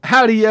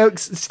Howdy,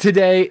 yokes.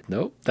 Today...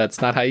 Nope,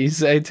 that's not how you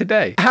say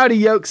today. Howdy,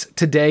 yokes.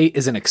 Today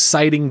is an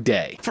exciting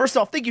day. First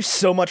off, thank you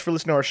so much for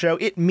listening to our show.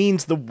 It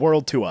means the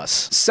world to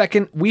us.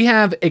 Second, we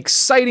have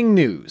exciting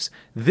news.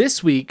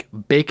 This week,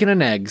 Bacon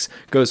and Eggs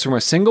goes from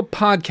a single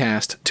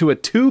podcast to a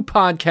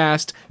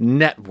 2-podcast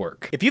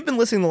network. If you've been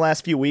listening the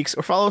last few weeks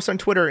or follow us on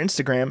Twitter or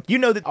Instagram, you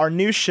know that our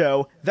new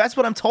show, That's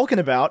What I'm Talking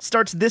About,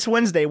 starts this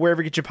Wednesday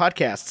wherever you get your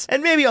podcasts,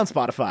 and maybe on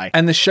Spotify.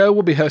 And the show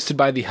will be hosted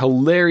by the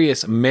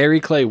hilarious Mary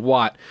Clay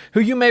Watt,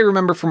 who you may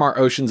remember from our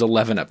Ocean's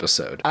 11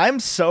 episode. I'm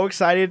so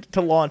excited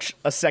to launch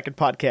a second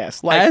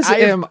podcast. As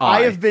am I.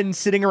 I have been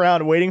sitting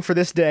around waiting for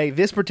this day,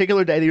 this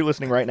particular day that you're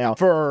listening right now,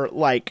 for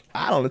I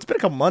don't know, it's been a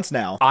couple months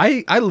now.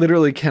 I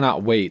literally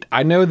cannot wait.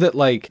 I know that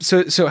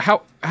so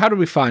how did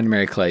we find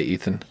Mary Clay,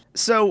 Ethan?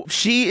 So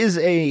she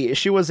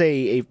was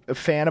a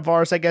fan of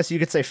ours, I guess you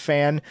could say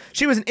fan.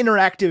 She was an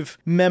interactive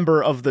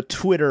member of the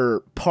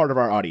Twitter part of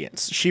our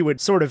audience. She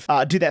would sort of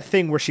do that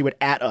thing where she would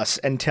at us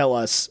and tell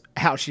us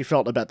how she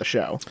felt about the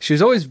show. She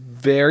was always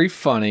very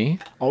funny.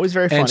 Always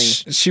very funny. And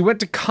she went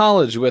to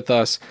college with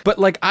us, but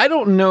I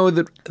don't know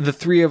that the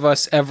three of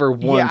us ever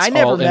once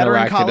all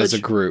interacted as a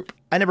group.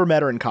 I never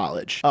met her in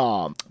college.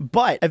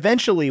 But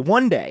eventually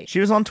one day she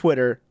was on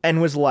Twitter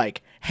and was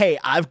like, hey,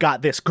 I've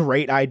got this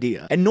great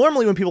idea. And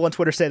normally when people on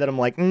Twitter say that, I'm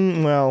like,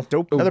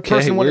 another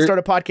person wanted to start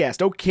a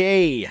podcast.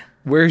 Okay.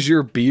 Where's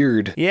your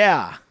beard?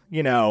 Yeah,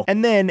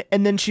 And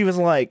then she was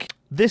like,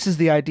 this is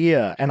the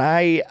idea. And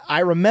I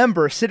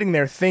remember sitting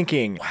there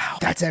thinking, wow,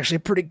 that's actually a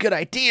pretty good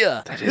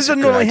idea. This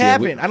doesn't normally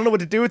happen. I don't know what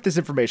to do with this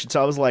information.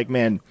 So I was like,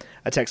 man,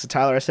 I texted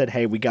Tyler. I said,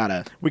 hey, we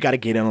gotta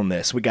get in on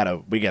this. We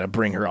gotta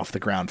bring her off the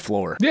ground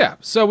floor. Yeah.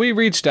 So we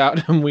reached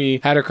out and we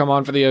had her come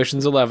on for the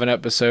Ocean's 11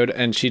 episode,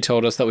 and she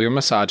told us that we were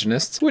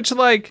misogynists, which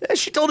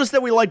she told us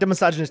that we liked a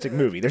misogynistic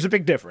movie. There's a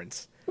big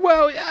difference.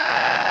 Well,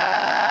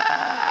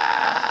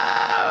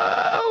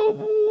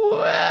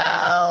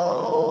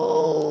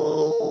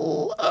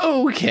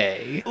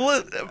 okay.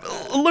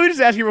 Let me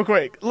just ask you real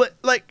quick. Let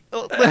me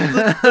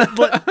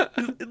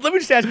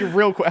just ask you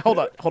real quick. Hold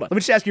on. Let me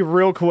just ask you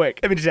real quick.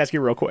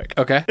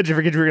 Okay. Did you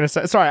forget you were going to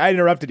say? Sorry, I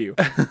interrupted you.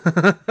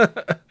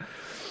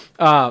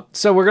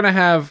 So we're going to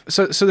have...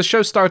 So the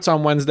show starts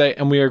on Wednesday,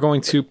 and we are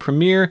going to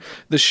premiere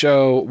the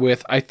show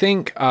with, I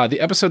think, the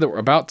episode that we're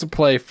about to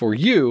play for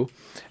you,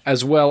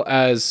 as well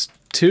as...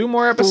 2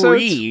 more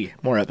episodes? 3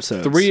 more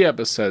episodes. 3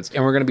 episodes.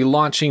 And we're going to be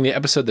launching the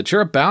episode that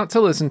you're about to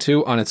listen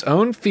to on its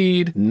own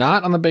feed,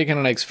 not on the Bacon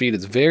and Eggs feed.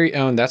 It's very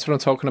own. That's what I'm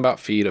talking about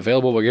feed.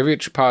 Available wherever you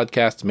get your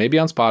podcasts, maybe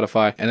on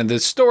Spotify. And the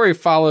story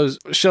follows,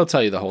 she'll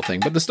tell you the whole thing,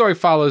 but the story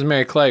follows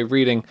Mary Clay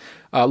reading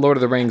Lord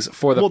of the Rings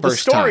for the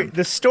first time.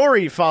 The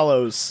story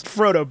follows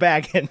Frodo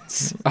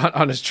Baggins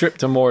on his trip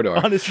to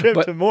Mordor.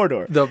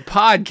 The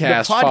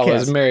podcast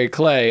follows Mary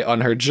Clay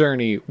on her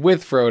journey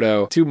with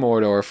Frodo to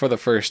Mordor for the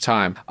first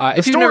time.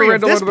 If you've never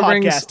read Lord of the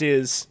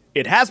Rings,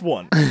 it has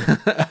one.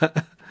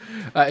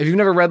 If you've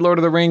never read Lord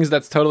of the Rings,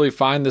 that's totally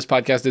fine. This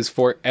podcast is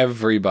for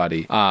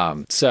everybody.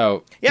 It's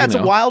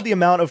wild the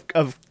amount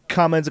of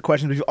comments and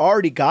questions we've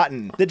already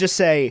gotten that just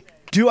say,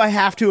 do I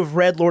have to have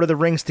read Lord of the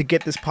Rings to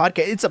get this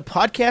podcast? It's a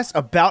podcast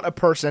about a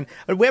person.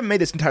 We haven't made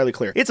this entirely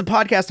clear. It's a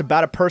podcast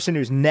about a person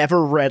who's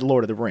never read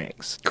Lord of the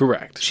Rings.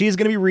 Correct. She is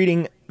going to be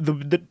reading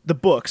the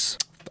books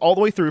all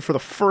the way through for the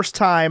first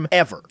time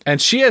ever. And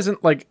she hasn't,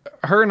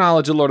 her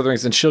knowledge of Lord of the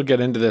Rings, and she'll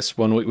get into this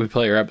when we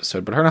play her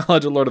episode, but her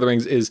knowledge of Lord of the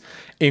Rings is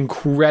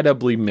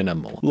incredibly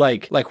minimal.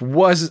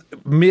 Was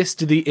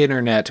missed the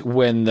internet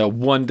when the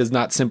one does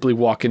not simply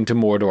walk into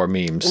Mordor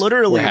memes.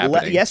 Literally,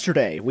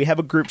 yesterday, we have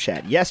a group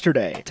chat.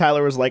 Yesterday,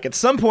 Tyler was like, at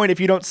some point, if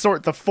you don't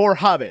sort the 4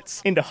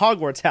 hobbits into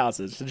Hogwarts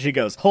houses, and she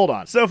goes, hold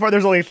on. So far,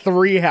 there's only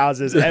 3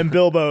 houses, and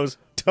Bilbo's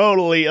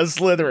totally a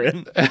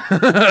Slytherin.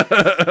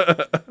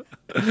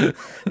 And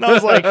I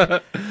was like,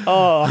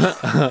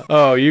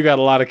 oh, you got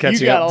a lot of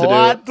catching up to do. You got a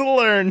lot to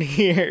learn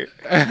here.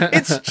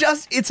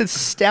 It's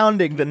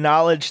astounding the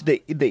knowledge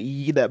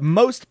that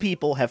most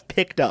people have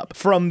picked up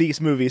from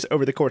these movies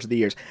over the course of the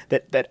years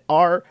that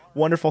our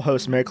wonderful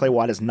host Mary Clay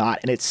Watt is not.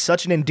 And it's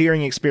such an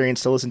endearing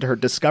experience to listen to her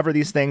discover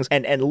these things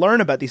and learn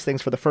about these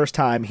things for the first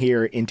time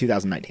here in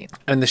 2019.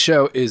 And the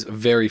show is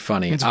very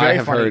funny. It's very I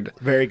have funny. heard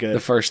very good. The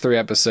first 3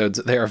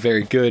 episodes. They are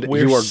very good.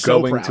 You are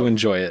going to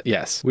enjoy it.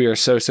 Yes, we are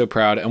so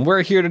proud. And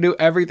we're here to do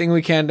everything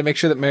we can to make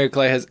sure that Mary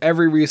Clay has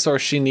every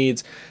resource she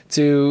needs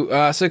to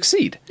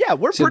succeed. Yeah,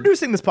 we're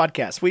producing this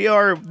podcast. We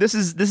are. This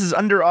is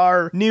under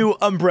our new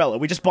umbrella.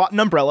 We just bought an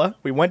umbrella.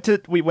 We went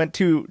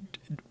to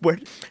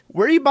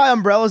where do you buy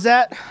umbrellas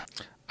at?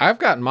 I've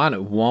gotten mine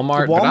at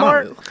Walmart.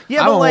 Walmart?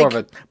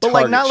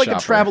 But not like shopper.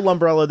 A travel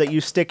umbrella that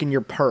you stick in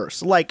your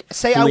purse.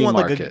 Say I want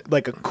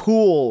like a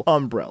cool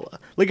umbrella.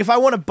 If I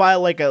want to buy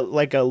like a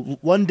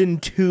London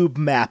Tube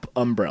Map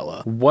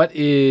umbrella.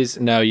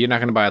 No, you're not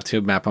going to buy a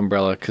Tube Map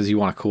umbrella because you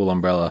want a cool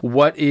umbrella.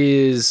 What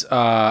is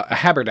a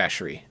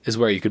haberdashery is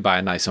where you could buy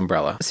a nice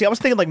umbrella. See, I was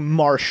thinking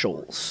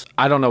Marshalls.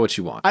 I don't know what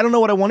you want. I don't know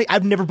what I want.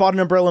 I've never bought an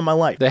umbrella in my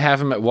life. They have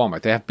them at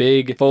Walmart. They have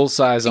big,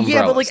 full-size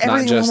umbrellas. Yeah, but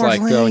not just Walmart's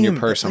throw in your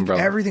lame. purse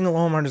umbrella. Everything at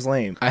Walmart is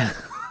lame.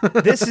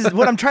 This is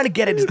what I'm trying to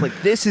get at, is like,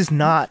 this is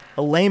not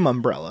a lame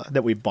umbrella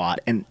that we bought,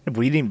 and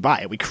we didn't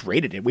buy it. We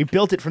created it. We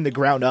built it from the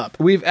ground up.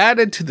 We've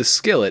added to the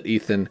skillet,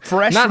 Ethan.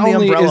 Fresh Not from the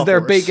only umbrella is there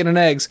horse. bacon and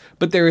eggs,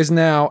 but there is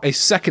now a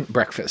second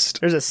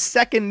breakfast, There's a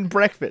second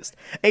breakfast,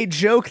 a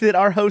joke that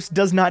our host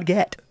does not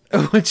get.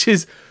 which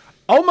is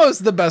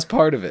almost the best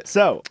part of it.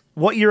 So,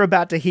 what you're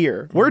about to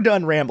hear, we're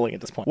done rambling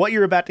at this point. What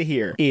you're about to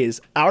hear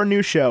is our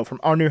new show from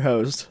our new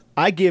host.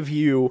 I give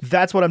you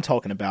That's What I'm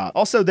Talking About.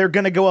 Also, they're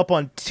going to go up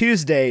on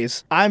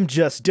Tuesdays. I'm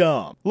just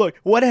dumb. Look,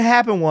 what had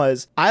happened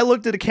was I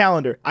looked at a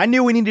calendar. I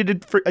knew we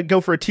needed to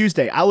go for a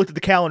Tuesday. I looked at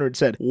the calendar and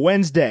said,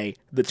 Wednesday,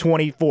 the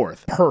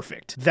 24th.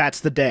 Perfect. That's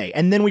the day.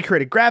 And then we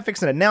created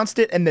graphics and announced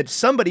it, and then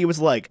somebody was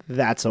like,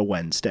 that's a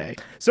Wednesday.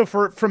 So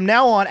from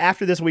now on,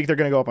 after this week, they're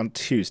going to go up on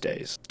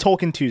Tuesdays.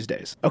 Tolkien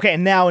Tuesdays. Okay,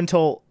 and now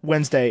until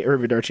Wednesday,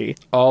 arrivederci.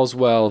 All's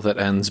well that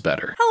ends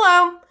better.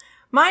 Hello,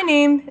 my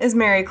name is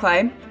Mary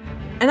Clay,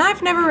 and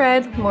I've never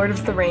read Lord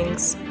of the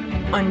Rings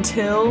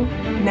until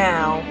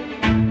now.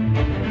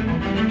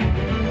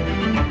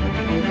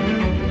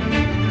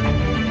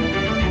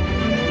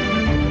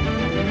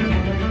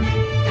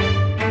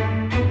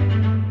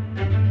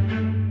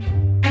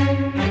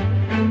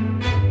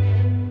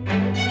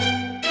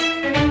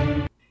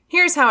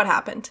 Here's how it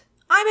happened.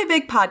 I'm a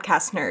big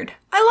podcast nerd.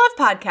 I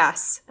love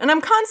podcasts, and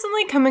I'm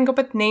constantly coming up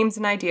with names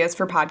and ideas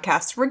for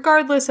podcasts,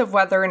 regardless of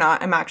whether or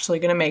not I'm actually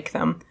going to make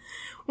them.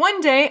 One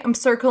day, I'm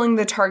circling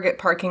the Target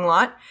parking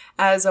lot,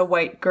 as a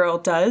white girl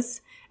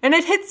does, and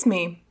it hits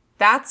me.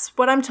 That's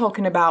what I'm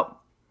talking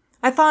about.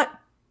 I thought,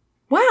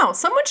 wow,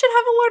 someone should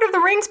have a Lord of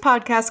the Rings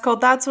podcast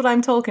called That's What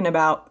I'm Talking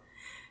About.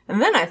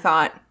 And then I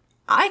thought,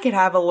 I could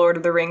have a Lord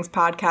of the Rings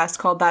podcast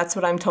called That's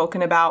What I'm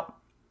Talking About.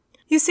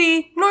 You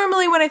see,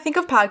 normally when I think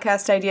of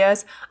podcast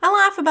ideas, I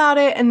laugh about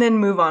it and then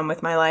move on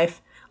with my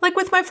life. Like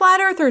with my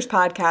Flat Earthers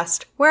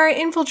podcast, where I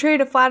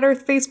infiltrate a Flat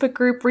Earth Facebook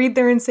group, read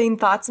their insane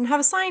thoughts, and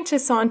have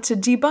scientists on to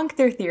debunk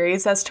their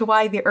theories as to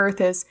why the Earth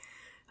is,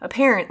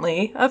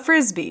 apparently, a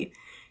frisbee.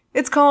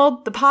 It's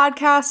called The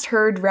Podcast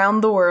Heard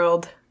Round the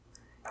World.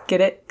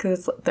 Get it?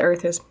 Because the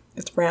Earth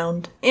it's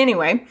round.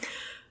 Anyway,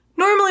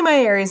 normally my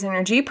Aries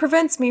energy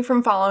prevents me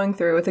from following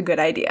through with a good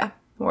idea.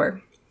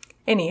 Or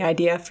any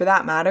idea for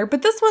that matter,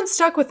 but this one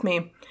stuck with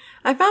me.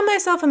 I found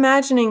myself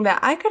imagining that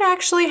I could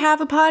actually have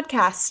a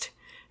podcast.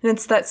 And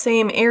it's that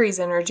same Aries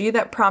energy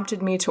that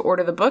prompted me to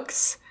order the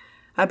books.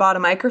 I bought a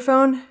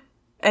microphone,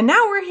 and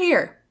now we're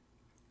here.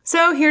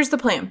 So here's the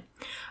plan.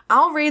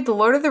 I'll read the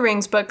Lord of the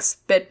Rings books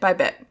bit by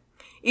bit.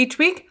 Each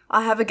week,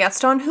 I'll have a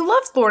guest on who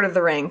loves Lord of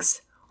the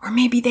Rings. Or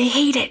maybe they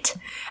hate it.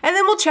 And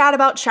then we'll chat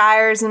about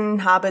shires and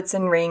hobbits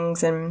and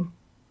rings and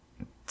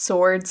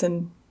swords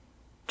and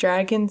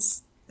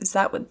dragons. Is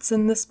that what's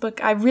in this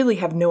book? I really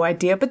have no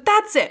idea, but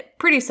that's it.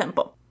 Pretty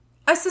simple.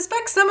 I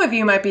suspect some of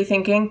you might be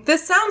thinking,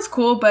 this sounds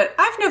cool, but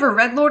I've never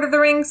read Lord of the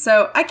Rings,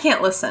 so I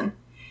can't listen.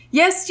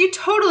 Yes, you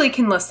totally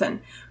can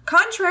listen.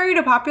 Contrary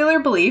to popular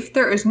belief,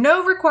 there is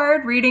no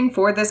required reading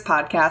for this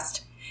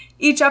podcast.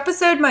 Each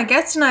episode, my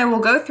guest and I will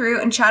go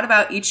through and chat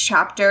about each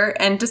chapter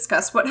and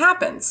discuss what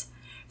happens.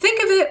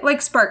 Think of it like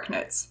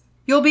SparkNotes.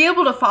 You'll be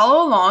able to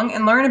follow along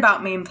and learn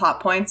about main plot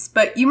points,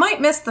 but you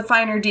might miss the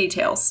finer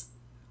details.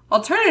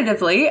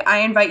 Alternatively, I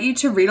invite you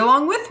to read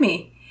along with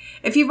me.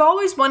 If you've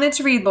always wanted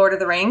to read Lord of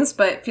the Rings,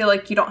 but feel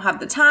like you don't have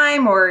the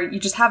time or you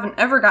just haven't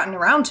ever gotten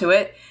around to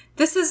it,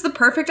 this is the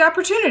perfect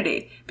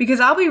opportunity, because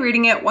I'll be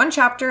reading it one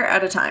chapter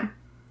at a time.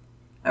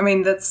 I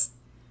mean, that's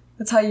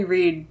how you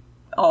read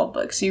all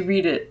books. You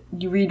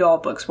read all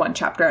books one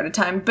chapter at a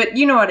time, but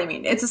you know what I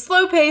mean. It's a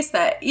slow pace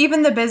that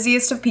even the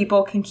busiest of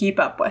people can keep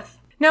up with.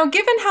 Now,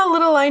 given how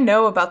little I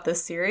know about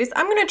this series,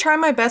 I'm going to try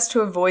my best to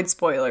avoid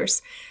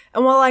spoilers.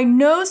 And while I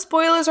know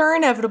spoilers are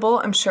inevitable,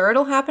 I'm sure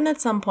it'll happen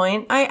at some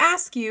point, I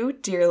ask you,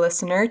 dear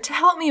listener, to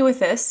help me with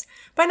this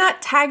by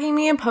not tagging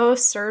me in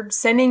posts or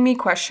sending me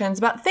questions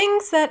about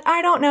things that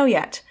I don't know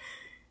yet.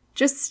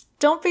 Just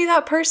don't be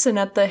that person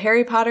at the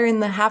Harry Potter and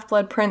the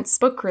Half-Blood Prince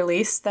book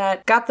release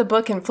that got the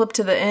book and flipped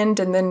to the end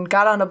and then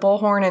got on a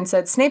bullhorn and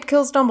said, Snape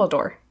kills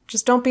Dumbledore.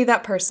 Just don't be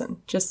that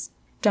person. Just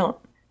don't.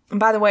 And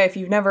by the way, if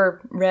you've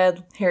never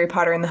read Harry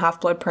Potter and the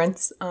Half-Blood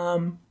Prince,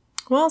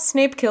 well,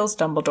 Snape kills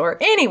Dumbledore.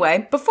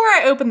 Anyway, before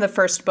I open the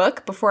first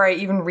book, before I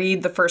even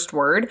read the first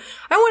word,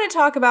 I want to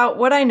talk about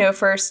what I know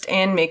first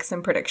and make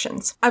some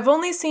predictions. I've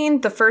only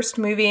seen the first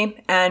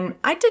movie, and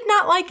I did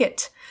not like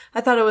it.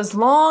 I thought it was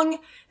long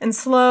and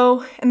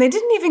slow, and they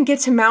didn't even get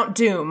to Mount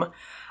Doom.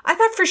 I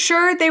thought for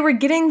sure they were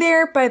getting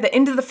there by the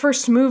end of the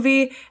first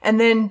movie, and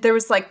then there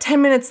was like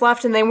 10 minutes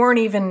left and they weren't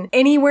even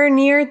anywhere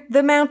near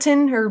the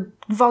mountain or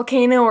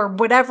volcano or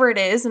whatever it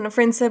is. And a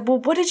friend said, well,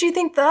 what did you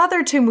think the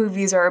other two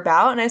movies are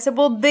about? And I said,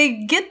 well, they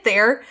get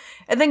there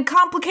and then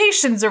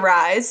complications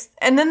arise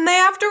and then they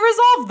have to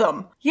resolve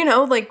them. You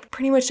know, like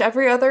pretty much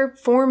every other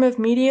form of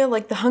media,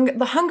 like the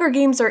Hunger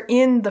Games are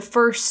in the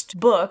first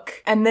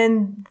book and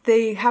then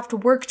they have to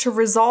work to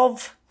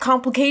resolve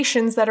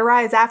complications that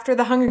arise after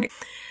the Hunger Games.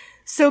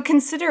 So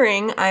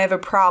considering I have a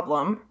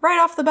problem right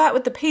off the bat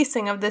with the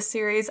pacing of this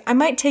series, I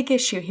might take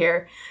issue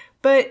here.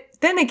 But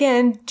then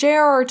again,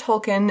 J.R.R.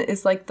 Tolkien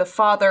is like the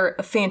father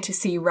of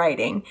fantasy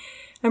writing.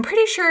 I'm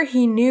pretty sure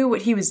he knew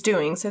what he was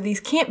doing, so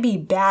these can't be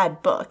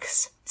bad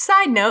books.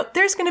 Side note,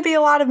 there's going to be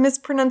a lot of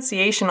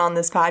mispronunciation on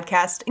this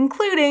podcast,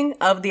 including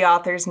of the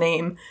author's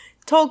name.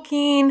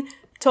 Tolkien,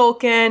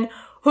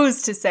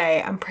 who's to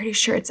say? I'm pretty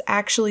sure it's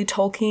actually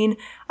Tolkien.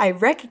 I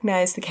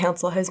recognize the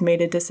council has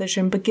made a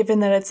decision, but given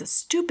that it's a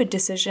stupid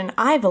decision,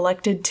 I've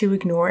elected to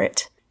ignore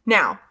it.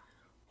 Now,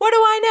 what do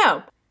I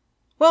know?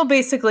 Well,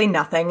 basically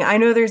nothing. I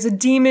know there's a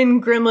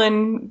demon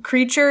gremlin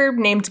creature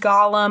named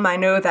Gollum. I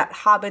know that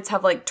hobbits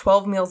have like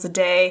 12 meals a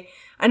day.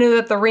 I know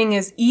that the ring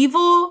is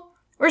evil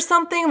or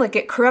something, like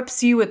it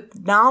corrupts you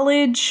with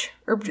knowledge.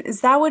 Or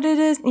is that what it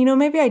is? You know,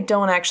 maybe I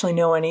don't actually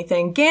know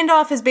anything.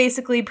 Gandalf is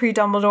basically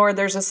pre-Dumbledore.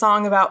 There's a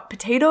song about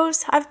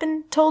potatoes, I've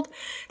been told.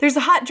 There's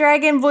a hot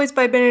dragon voiced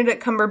by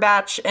Benedict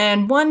Cumberbatch,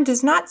 and one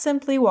does not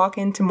simply walk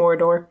into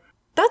Mordor.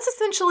 That's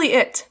essentially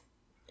it.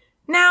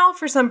 Now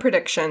for some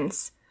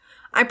predictions.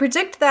 I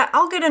predict that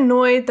I'll get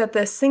annoyed that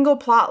the single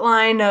plot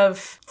line of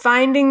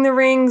finding the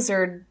rings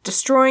or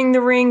destroying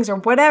the rings or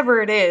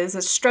whatever it is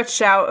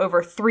stretched out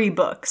over 3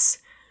 books.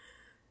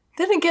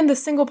 Then again, the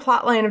single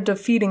plot line of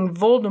defeating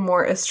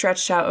Voldemort is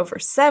stretched out over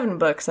 7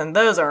 books, and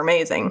those are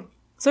amazing.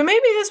 So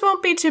maybe this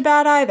won't be too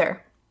bad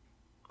either.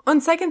 On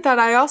second thought,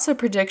 I also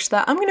predict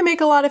that I'm going to make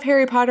a lot of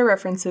Harry Potter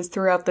references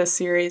throughout this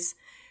series.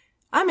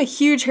 I'm a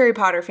huge Harry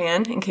Potter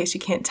fan, in case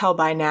you can't tell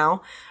by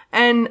now.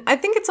 And I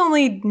think it's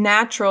only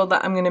natural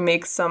that I'm going to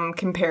make some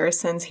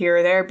comparisons here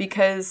or there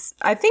because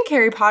I think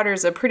Harry Potter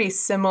is a pretty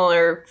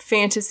similar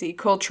fantasy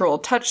cultural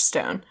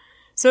touchstone.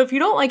 So if you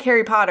don't like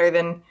Harry Potter,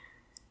 then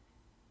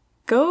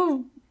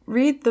go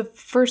read the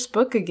first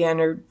book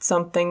again or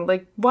something.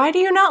 Like, why do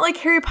you not like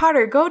Harry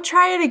Potter? Go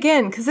try it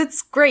again because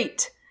it's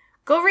great.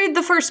 Go read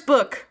the first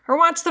book or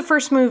watch the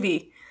first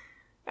movie.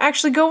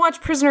 Actually, go watch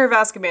Prisoner of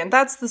Azkaban.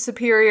 That's the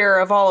superior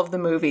of all of the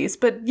movies.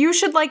 But you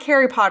should like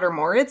Harry Potter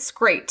more. It's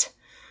great.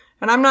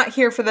 And I'm not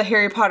here for the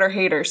Harry Potter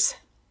haters.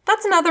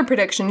 That's another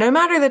prediction. No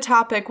matter the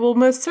topic, we'll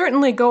most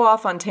certainly go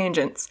off on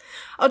tangents.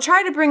 I'll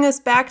try to bring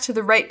us back to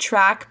the right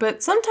track,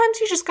 but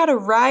sometimes you just gotta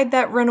ride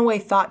that runaway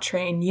thought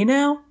train, you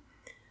know?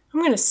 I'm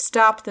going to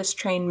stop this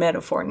train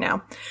metaphor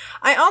now.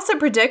 I also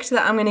predict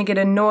that I'm going to get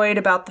annoyed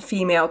about the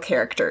female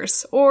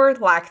characters, or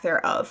lack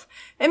thereof.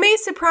 It may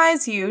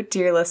surprise you,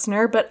 dear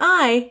listener, but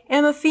I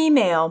am a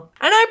female.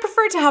 And I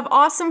prefer to have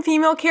awesome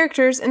female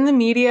characters in the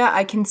media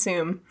I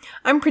consume.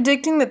 I'm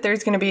predicting that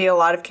there's going to be a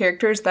lot of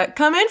characters that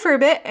come in for a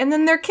bit and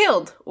then they're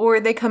killed. Or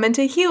they come in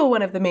to heal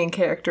one of the main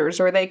characters,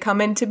 or they come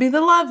in to be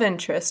the love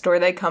interest, or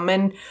they come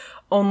in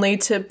only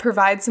to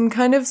provide some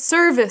kind of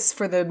service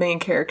for the main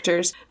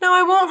characters. Now,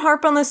 I won't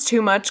harp on this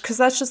too much, because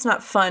that's just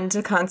not fun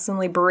to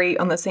constantly berate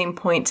on the same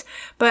point,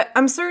 but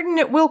I'm certain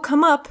it will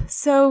come up,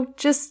 so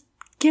just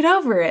get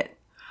over it.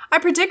 I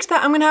predict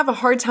that I'm going to have a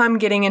hard time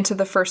getting into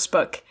the first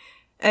book,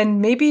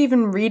 and maybe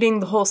even reading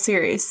the whole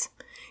series.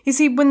 You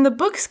see, when the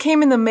books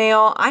came in the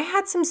mail, I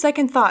had some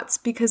second thoughts,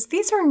 because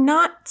these are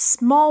not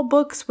small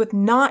books with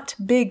not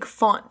big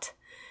font.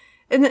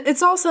 And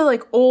it's also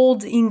like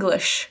old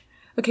English.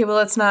 Okay, well,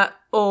 it's not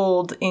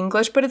old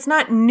English, but it's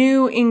not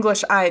new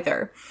English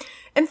either.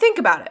 And think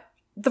about it.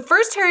 The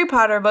first Harry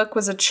Potter book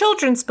was a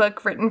children's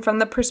book written from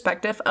the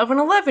perspective of an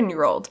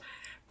 11-year-old.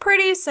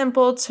 Pretty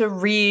simple to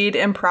read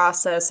and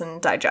process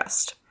and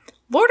digest.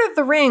 Lord of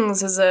the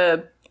Rings is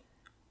a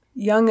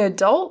young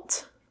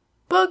adult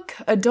book?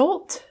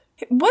 Adult?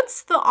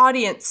 What's the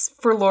audience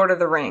for Lord of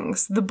the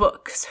Rings, the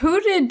books?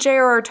 Who did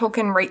J.R.R.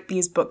 Tolkien write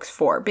these books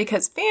for?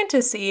 Because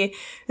fantasy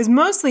is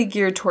mostly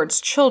geared towards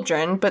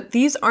children, but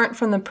these aren't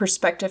from the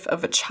perspective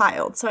of a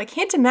child. So I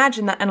can't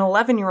imagine that an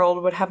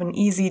 11-year-old would have an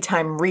easy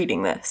time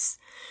reading this.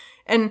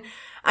 And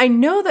I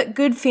know that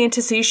good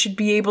fantasy should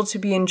be able to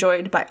be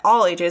enjoyed by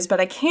all ages, but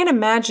I can't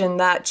imagine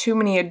that too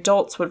many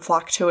adults would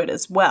flock to it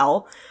as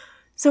well.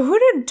 So who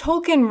did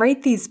Tolkien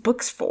write these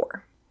books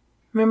for?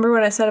 Remember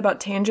what I said about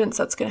tangents?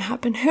 That's going to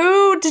happen.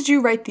 Who did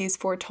you write these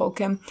for,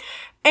 Tolkien?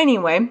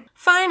 Anyway,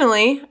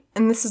 finally,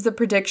 and this is the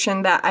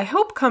prediction that I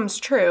hope comes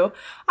true,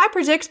 I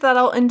predict that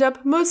I'll end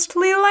up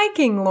mostly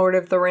liking Lord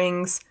of the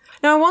Rings.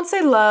 Now, I won't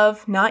say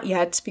love, not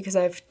yet, because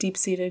I have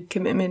deep-seated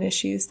commitment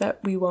issues that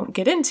we won't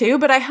get into,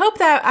 but I hope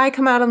that I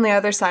come out on the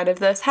other side of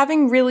this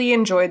having really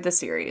enjoyed the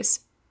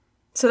series.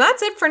 So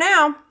that's it for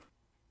now.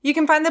 You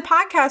can find the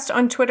podcast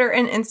on Twitter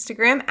and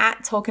Instagram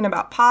at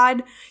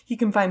TolkienAboutPod. You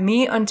can find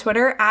me on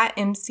Twitter at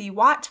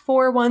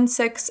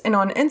MCWatt416 and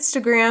on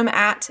Instagram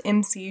at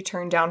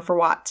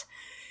MCTurndownForWatt.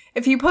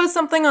 If you post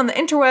something on the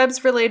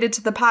interwebs related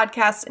to the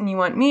podcast and you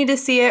want me to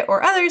see it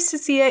or others to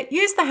see it,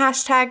 use the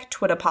hashtag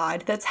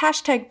TwitterPod. That's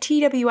hashtag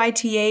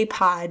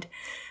TWITAPod.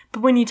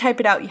 But when you type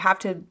it out, you have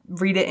to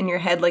read it in your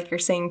head like you're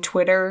saying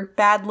Twitter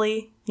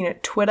badly. You know,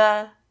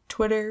 Twitter.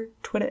 Twitter.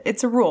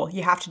 It's a rule.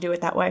 You have to do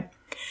it that way.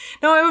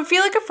 Now, I would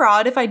feel like a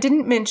fraud if I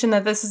didn't mention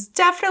that this is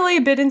definitely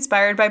a bit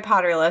inspired by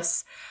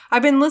Potterless.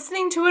 I've been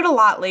listening to it a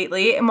lot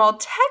lately, and while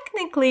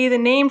technically the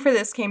name for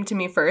this came to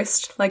me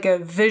first, like a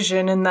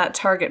vision in that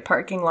Target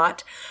parking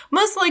lot,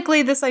 most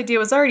likely this idea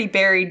was already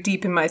buried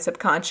deep in my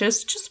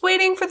subconscious, just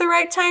waiting for the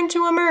right time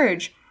to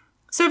emerge.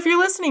 So if you're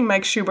listening,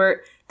 Mike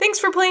Schubert, thanks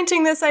for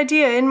planting this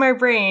idea in my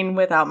brain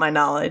without my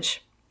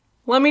knowledge.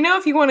 Let me know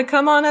if you want to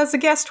come on as a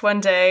guest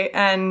one day,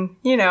 and,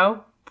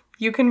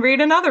 you can read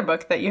another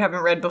book that you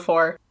haven't read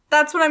before.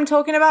 That's what I'm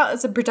talking about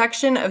as a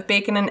production of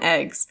Bacon and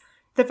Eggs.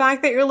 The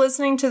fact that you're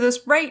listening to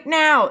this right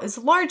now is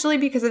largely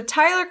because of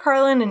Tyler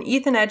Carlin and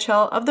Ethan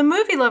Edghill of the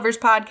Movie Lovers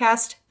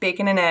podcast,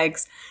 Bacon and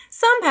Eggs.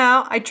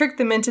 Somehow, I tricked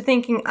them into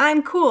thinking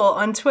I'm cool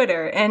on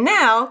Twitter, and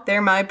now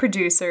they're my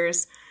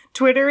producers.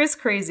 Twitter is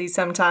crazy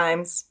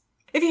sometimes.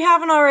 If you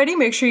haven't already,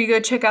 make sure you go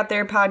check out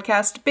their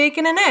podcast,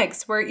 Bacon and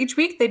Eggs, where each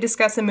week they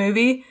discuss a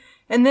movie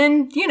and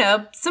then,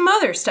 some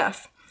other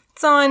stuff.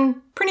 It's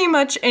on pretty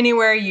much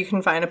anywhere you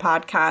can find a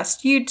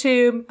podcast.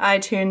 YouTube,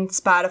 iTunes,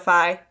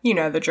 Spotify, you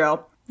know the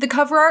drill. The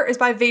cover art is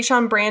by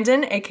Vaishon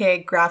Brandon,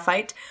 aka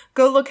Graphite.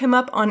 Go look him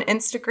up on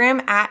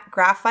Instagram at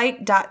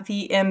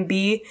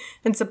graphite.vmb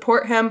and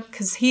support him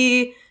because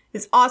he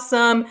is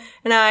awesome.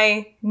 And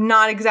I'm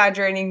not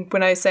exaggerating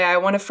when I say I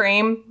want to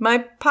frame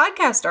my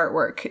podcast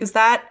artwork. Is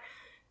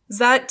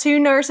that too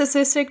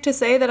narcissistic to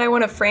say that I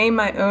want to frame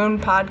my own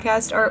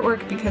podcast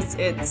artwork? Because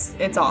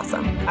it's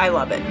awesome. I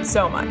love it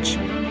so much.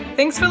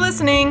 Thanks for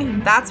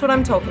listening. That's what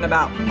I'm talking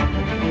about.